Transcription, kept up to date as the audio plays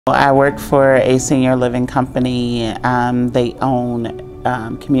I work for a senior living company. They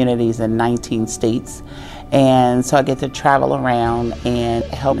own communities in 19 states. And so I get to travel around and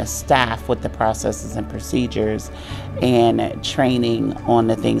help the staff with the processes and procedures and training on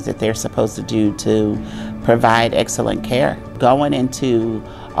the things that they're supposed to do to provide excellent care. Going into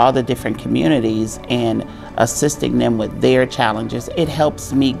all the different communities and assisting them with their challenges, it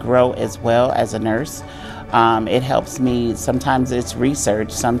helps me grow as well as a nurse. It helps me, sometimes it's research,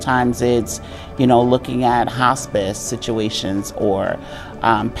 sometimes it's, looking at hospice situations or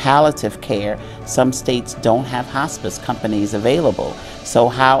palliative care. Some states don't have hospice companies available. So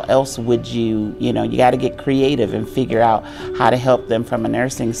how else would you got to get creative and figure out how to help them from a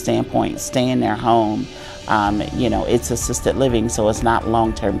nursing standpoint, stay in their home. It's assisted living, so it's not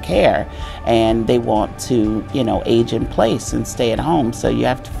long-term care, and they want to, age in place and stay at home. So you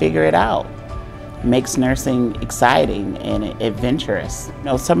have to figure it out. Makes nursing exciting and adventurous.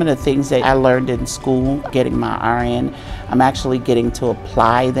 Some of the things that I learned in school, getting my RN, I'm actually getting to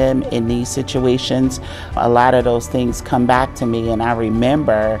apply them in these situations. A lot of those things come back to me, and I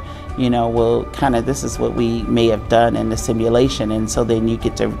remember, this is what we may have done in the simulation, and so then you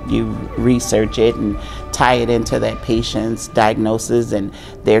research it and tie it into that patient's diagnosis and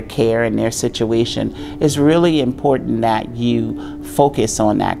their care and their situation. It's really important that you focus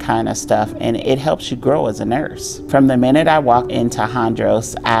on that kind of stuff, and it helps you grow as a nurse. From the minute I walked into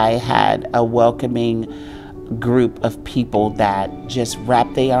Hondros, I had a welcoming group of people that just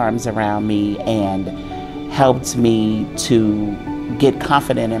wrapped their arms around me and helped me to get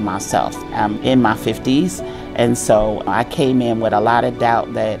confident in myself. I'm in my 50s, and so I came in with a lot of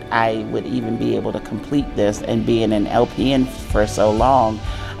doubt that I would even be able to complete this, and being an LPN for so long,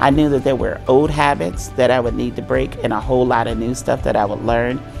 I knew that there were old habits that I would need to break and a whole lot of new stuff that I would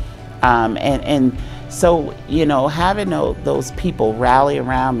learn. So, having those people rally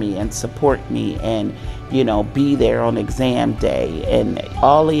around me and support me and, be there on exam day, and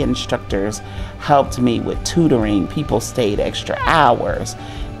all the instructors helped me with tutoring. People stayed extra hours.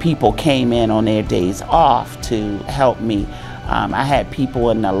 People came in on their days off to help me. I had people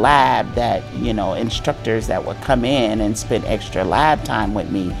in the lab that, instructors that would come in and spend extra lab time with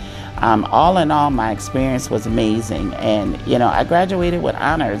me. All in all, my experience was amazing. And, I graduated with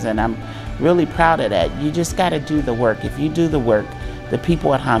honors, and I'm really proud of that. You just got to do the work. If you do the work, the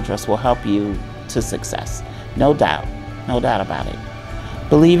people at Hondros will help you to success. No doubt about it.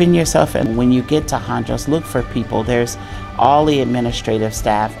 Believe in yourself, and when you get to Hondros, look for people. There's all the administrative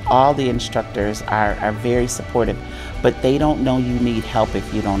staff, all the instructors are very supportive, but they don't know you need help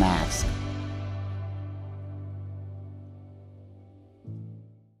if you don't ask.